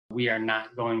We are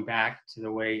not going back to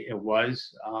the way it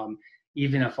was.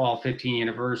 Even if all 15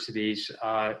 universities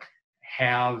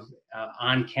have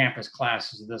on-campus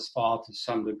classes this fall to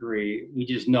some degree, we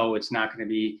just know it's not going to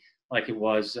be like it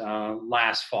was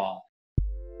last fall.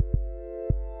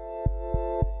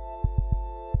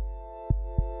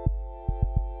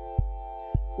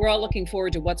 We're all looking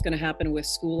forward to what's going to happen with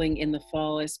schooling in the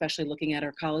fall, especially looking at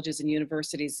our colleges and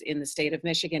universities in the state of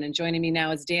Michigan. And joining me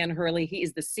now is Dan Hurley. He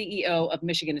is the CEO of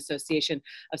Michigan Association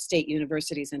of State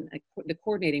Universities and the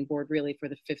coordinating board really for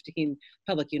the 15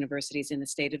 public universities in the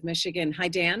state of Michigan. Hi,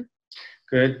 Dan.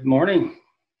 Good morning.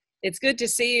 It's good to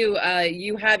see you.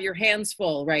 You have your hands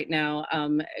full right now.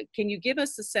 Can you give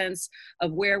us a sense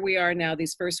of where we are now,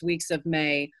 these first weeks of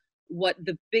May, what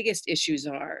the biggest issues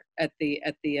are at the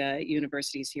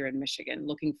universities here in Michigan,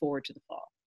 looking forward to the fall?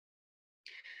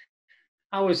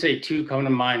 I would say two come to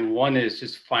mind. One is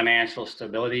just financial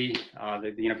stability.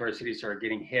 The universities are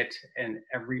getting hit in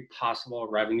every possible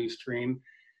revenue stream.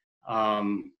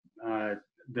 The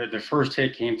first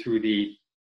hit came through the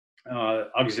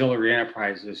auxiliary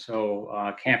enterprises,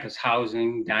 so campus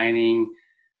housing, dining,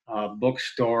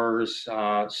 bookstores,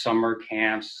 summer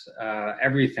camps,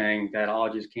 everything that all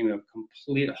just came to a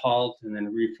complete halt, and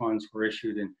then refunds were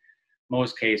issued in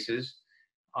most cases.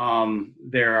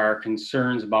 There are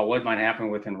concerns about what might happen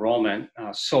with enrollment.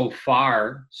 So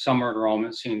far, summer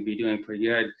enrollment seems to be doing pretty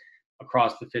good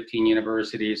across the 15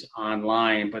 universities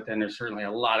online, but then there's certainly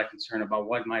a lot of concern about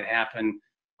what might happen,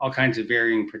 all kinds of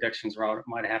varying predictions about what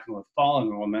might happen with fall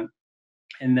enrollment.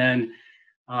 And then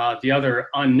the other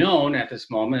unknown at this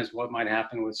moment is what might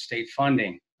happen with state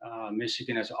funding.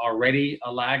 Michigan is already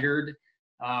a laggard,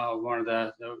 one of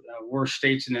the worst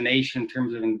states in the nation in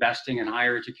terms of investing in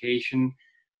higher education.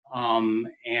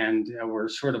 And we're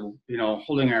sort of,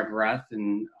 holding our breath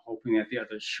and hoping that the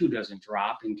other shoe doesn't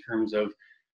drop in terms of,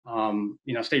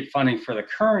 state funding for the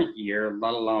current year,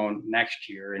 let alone next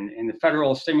year. And the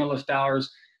federal stimulus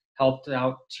dollars helped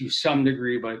out to some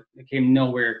degree, but it came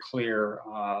nowhere clear,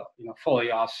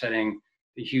 fully offsetting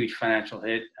the huge financial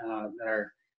hit that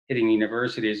are hitting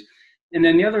universities. And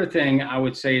then the other thing I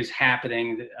would say is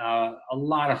happening, a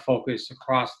lot of focus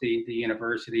across the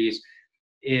universities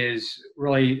is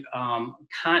really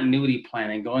continuity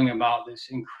planning, going about this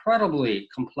incredibly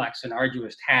complex and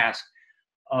arduous task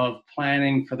of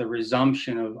planning for the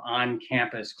resumption of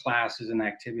on-campus classes and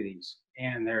activities.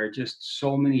 And there are just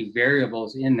so many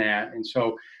variables in that. And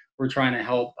so we're trying to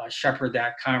help shepherd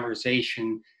that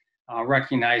conversation,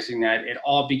 recognizing that it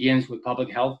all begins with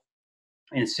public health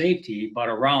and safety, but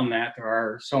around that, there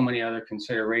are so many other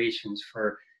considerations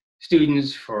for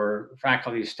students, for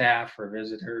faculty, staff, for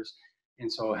visitors.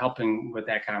 And so helping with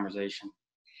that conversation.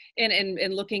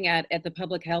 And looking at the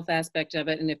public health aspect of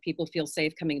it, and if people feel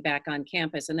safe coming back on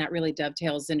campus, and that really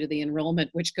dovetails into the enrollment,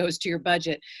 which goes to your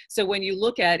budget. So when you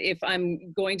look at, if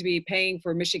I'm going to be paying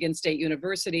for Michigan State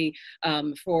University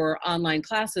for online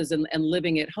classes and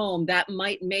living at home, that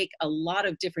might make a lot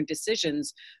of different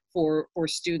decisions for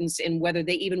students in whether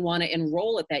they even want to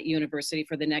enroll at that university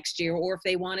for the next year, or if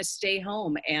they want to stay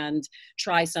home and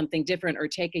try something different or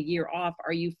take a year off.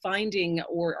 Are you finding,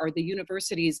 or are the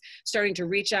universities starting to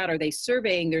reach out? Are they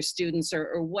surveying their students,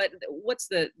 or what's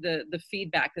the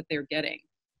feedback that they're getting?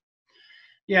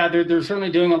 Yeah, they're certainly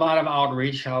doing a lot of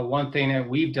outreach. One thing that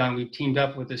we've done, we've teamed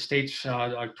up with the state's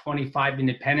 25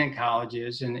 independent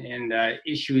colleges and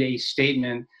issued a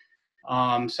statement.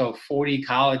 So 40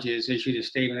 colleges issued a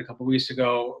statement a couple of weeks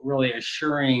ago, really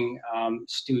assuring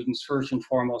students first and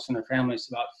foremost and their families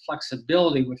about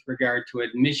flexibility with regard to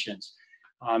admissions,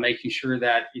 making sure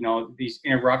that these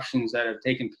interruptions that have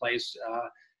taken place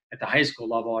at the high school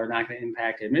level are not going to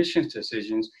impact admissions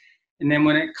decisions. And then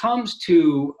when it comes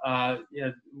to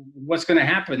what's going to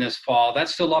happen this fall,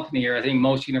 that's still up in the air. I think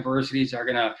most universities are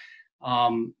going to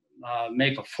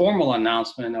make a formal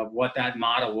announcement of what that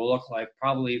model will look like,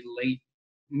 probably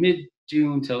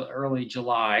mid-June to early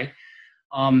July.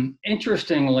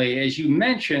 Interestingly, as you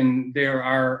mentioned, there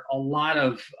are a lot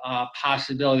of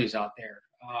possibilities out there.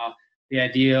 The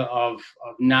idea of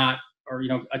not, or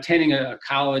attending a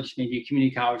college, maybe a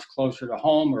community college closer to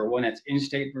home, or one that's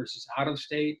in-state versus out of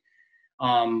state,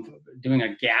 doing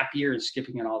a gap year and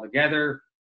skipping it all together,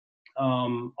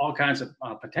 all kinds of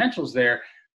potentials there.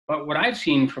 But what I've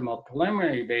seen from a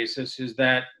preliminary basis is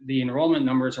that the enrollment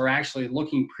numbers are actually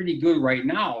looking pretty good right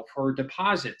now for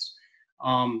deposits.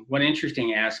 One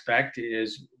interesting aspect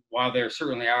is, while there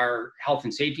certainly are health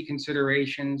and safety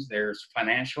considerations, there's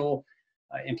financial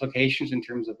implications in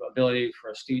terms of ability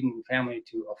for a student and family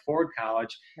to afford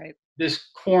college. Right. This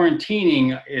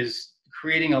quarantining is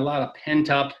creating a lot of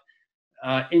pent-up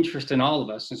interest in all of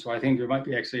us. And so I think there might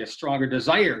be actually a stronger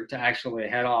desire to actually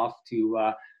head off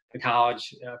to the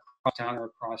college across town or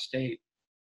across state.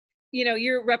 You know,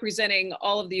 you're representing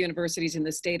all of the universities in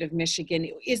the state of Michigan.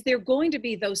 Is there going to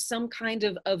be, though, some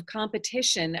kind of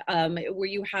competition where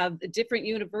you have different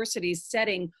universities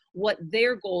setting what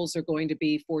their goals are going to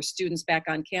be for students back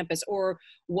on campus, or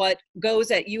what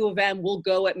goes at U of M will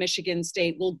go at Michigan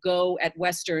State, will go at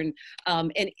Western?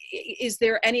 And is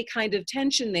there any kind of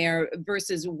tension there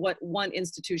versus what one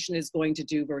institution is going to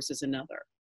do versus another?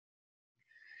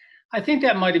 I think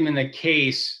that might have been the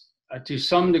case to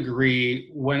some degree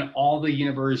when all the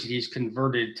universities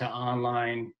converted to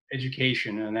online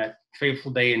education on that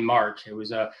fateful day in March. It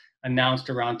was announced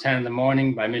around 10 in the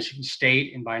morning by Michigan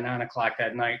State, and by 9 o'clock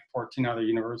that night, 14 other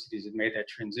universities had made that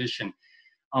transition.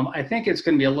 I think it's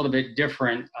going to be a little bit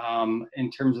different in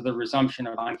terms of the resumption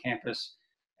of on-campus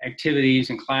activities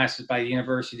and classes by the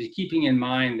universities, keeping in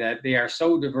mind that they are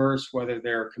so diverse, whether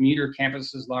they're commuter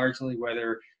campuses largely,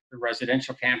 whether the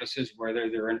residential campuses, whether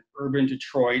they're in urban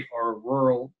Detroit or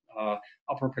rural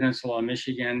Upper Peninsula of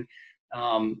Michigan,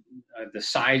 the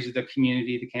size of the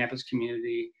community, the campus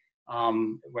community,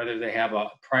 whether they have a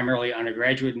primarily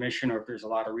undergraduate mission or if there's a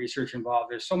lot of research involved.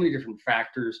 There's so many different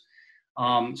factors.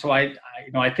 So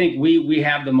I think we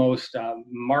have the most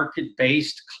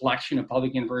market-based collection of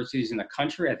public universities in the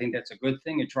country. I think that's a good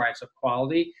thing. It drives up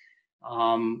quality.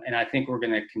 And I think we're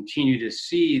going to continue to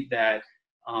see that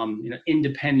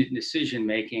independent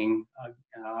decision-making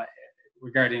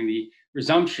regarding the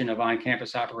resumption of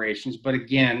on-campus operations, but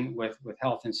again, with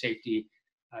health and safety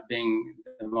being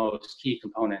the most key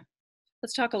component.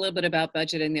 Let's talk a little bit about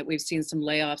budgeting, that we've seen some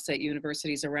layoffs at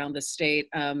universities around the state.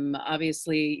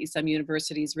 Obviously, some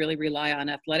universities really rely on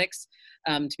athletics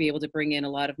to be able to bring in a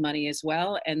lot of money as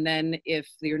well. And then if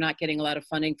you're not getting a lot of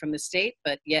funding from the state,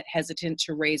 but yet hesitant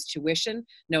to raise tuition,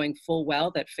 knowing full well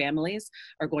that families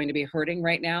are going to be hurting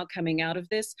right now coming out of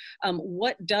this,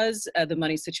 what does the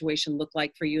money situation look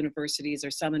like for universities?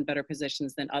 Are some in better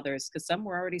positions than others? Because some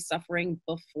were already suffering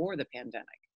before the pandemic.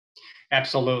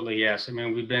 Absolutely, yes. I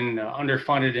mean, we've been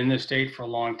underfunded in the state for a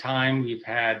long time. We've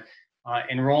had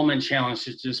enrollment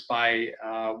challenges just by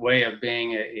way of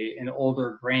being an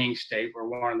older graying state. We're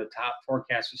one of the top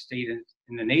forecasted state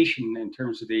in the nation in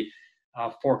terms of the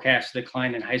forecast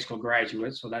decline in high school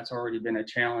graduates. So that's already been a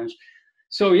challenge.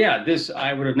 So yeah, this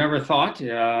I would have never thought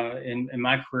in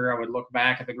my career I would look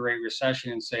back at the Great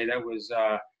Recession and say that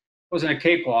wasn't a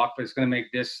cakewalk, but it's going to make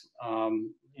this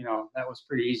that was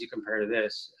pretty easy compared to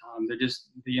this.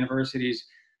 The universities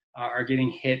are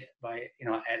getting hit by,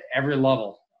 at every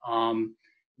level.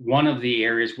 One of the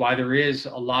areas why there is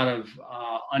a lot of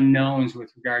unknowns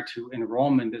with regard to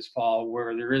enrollment this fall,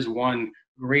 where there is one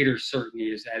greater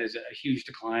certainty, is that is a huge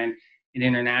decline in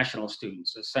international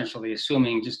students, essentially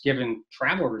assuming, just given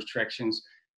travel restrictions,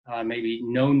 maybe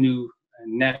no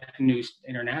net new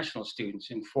international students.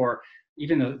 And for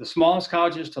even the smallest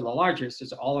colleges to the largest,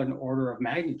 it's all an order of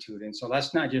magnitude. And so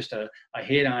that's not just a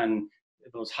hit on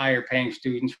those higher paying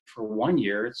students for 1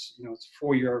 year, it's a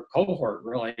 4-year cohort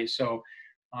really. So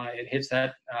it hits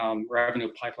that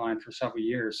revenue pipeline for several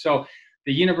years. So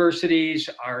the universities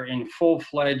are in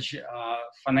full-fledged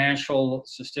financial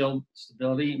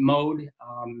stability mode,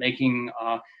 making,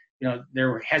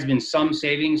 there has been some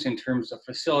savings in terms of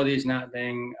facilities not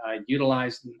being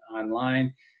utilized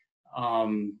online.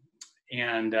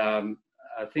 And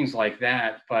things like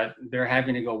that, but they're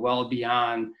having to go well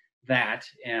beyond that,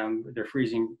 and they're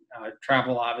freezing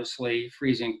travel, obviously,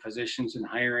 freezing positions and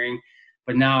hiring.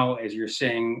 But now, as you're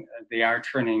saying, they are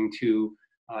turning to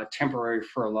temporary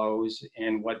furloughs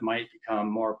and what might become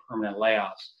more permanent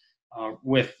layoffs.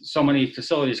 With so many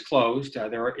facilities closed,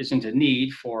 there isn't a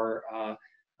need for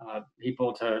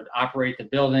people to operate the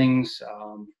buildings,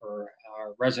 for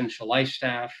our residential life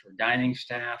staff, for dining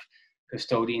staff,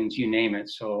 custodians, you name it.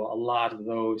 So a lot of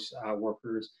those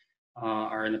workers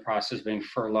are in the process of being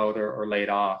furloughed or laid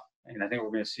off. And I think we're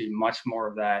going to see much more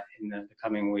of that in the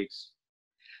coming weeks.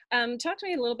 Talk to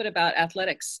me a little bit about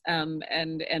athletics and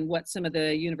what some of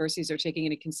the universities are taking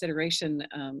into consideration.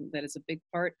 That is a big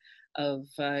part of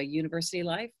university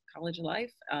life, college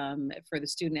life, for the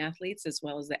student athletes, as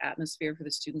well as the atmosphere for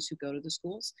the students who go to the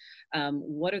schools.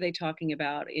 What are they talking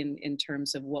about in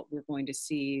terms of what we're going to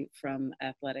see from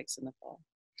athletics in the fall?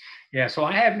 Yeah, so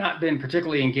I have not been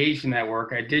particularly engaged in that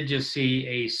work. I did just see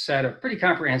a set of pretty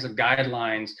comprehensive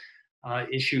guidelines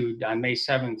issued on May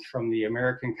 7th from the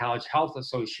American College Health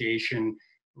Association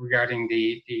regarding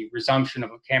the resumption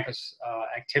of campus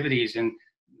activities. And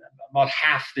about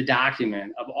half the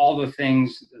document of all the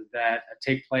things that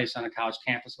take place on a college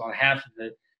campus, about half of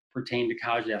it pertain to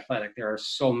college athletic. There are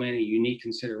so many unique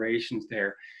considerations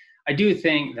there. I do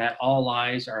think that all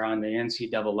eyes are on the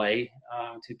NCAA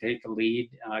to take the lead,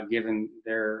 given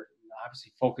their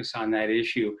obviously focus on that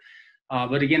issue.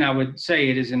 But again, I would say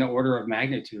it is in the order of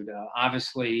magnitude.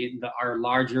 Obviously, our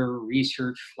larger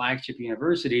research flagship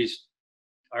universities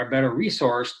are better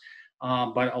resourced,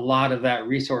 but a lot of that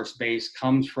resource base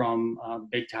comes from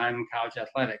big-time college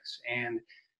athletics. And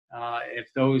if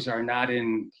those are not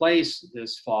in place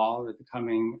this fall or the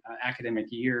coming academic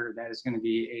year, that is going to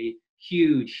be a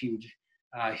huge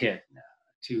hit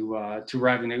to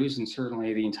revenues and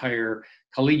certainly the entire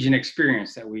collegiate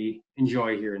experience that we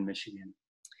enjoy here in Michigan.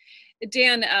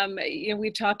 Dan,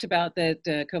 we've talked about that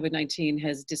COVID-19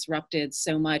 has disrupted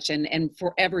so much and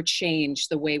forever changed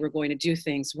the way we're going to do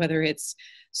things, whether it's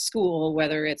school,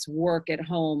 whether it's work at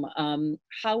home.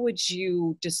 How would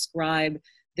you describe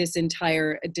this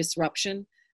entire disruption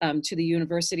to the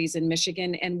universities in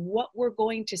Michigan and what we're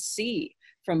going to see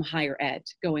from higher ed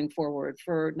going forward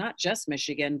for not just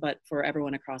Michigan, but for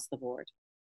everyone across the board?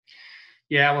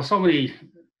 Yeah, well, so many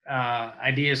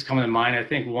ideas come to mind. I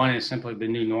think one is simply the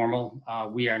new normal.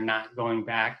 We are not going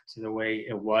back to the way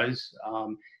it was.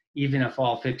 Even if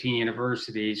all 15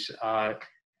 universities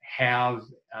have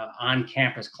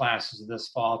on-campus classes this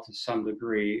fall to some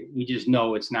degree, we just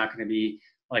know it's not going to be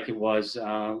like it was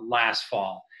last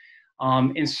fall.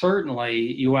 And certainly,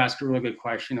 you ask a really good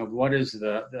question of what is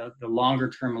the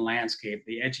longer-term landscape,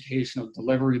 the educational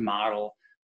delivery model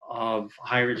of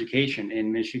higher education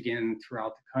in Michigan and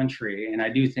throughout the country, and I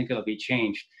do think it'll be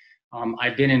changed.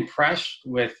 I've been impressed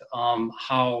with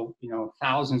how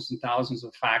thousands and thousands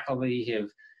of faculty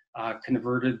have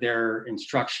converted their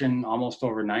instruction almost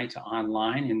overnight to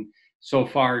online, and so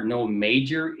far no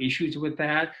major issues with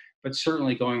that. But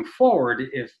certainly going forward,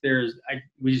 if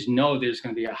we just know there's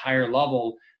going to be a higher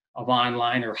level of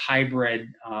online or hybrid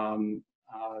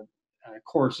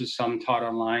courses, some taught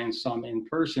online, some in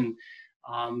person.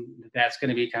 That's going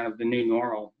to be kind of the new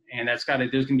normal, and there's going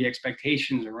to be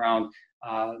expectations around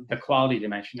the quality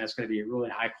dimension. That's going to be really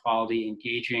high quality,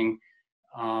 engaging,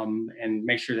 and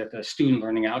make sure that the student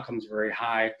learning outcomes are very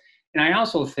high. And I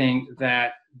also think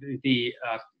that the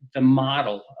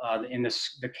model in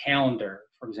the calendar,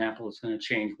 for example, is going to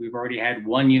change. We've already had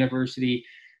one university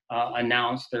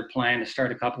announce their plan to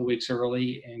start a couple weeks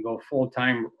early and go full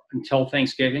time until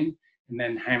Thanksgiving, and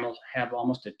then have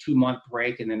almost a 2-month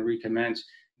break and then recommence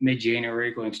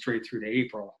mid-January, going straight through to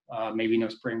April, maybe no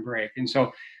spring break. And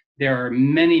so there are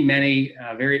many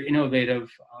very innovative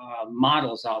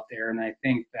models out there, and I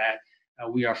think that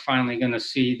we are finally going to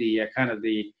see the kind of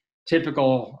the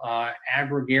typical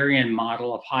agrarian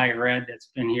model of higher ed that's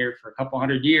been here for a couple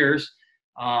hundred years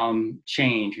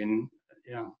change. And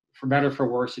for better or for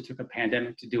worse, it took a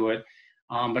pandemic to do it.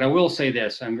 But I will say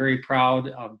this: I'm very proud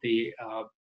of the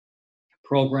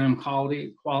program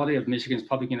quality of Michigan's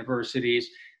public universities.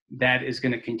 That is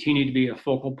going to continue to be a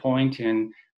focal point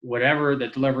in whatever the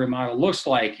delivery model looks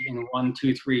like in 1,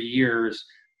 2, 3 years.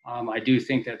 I do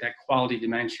think that quality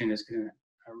dimension is going to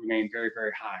remain very,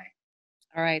 very high.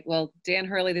 All right. Well, Dan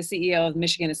Hurley, the CEO of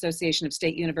Michigan Association of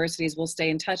State Universities, will stay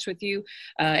in touch with you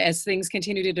as things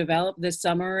continue to develop this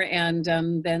summer, and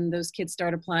then those kids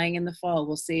start applying in the fall.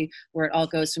 We'll see where it all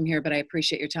goes from here, but I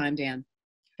appreciate your time, Dan.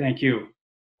 Thank you.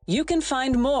 You can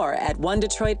find more at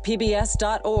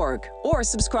onedetroitpbs.org or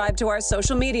subscribe to our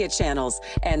social media channels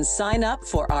and sign up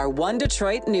for our One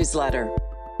Detroit newsletter.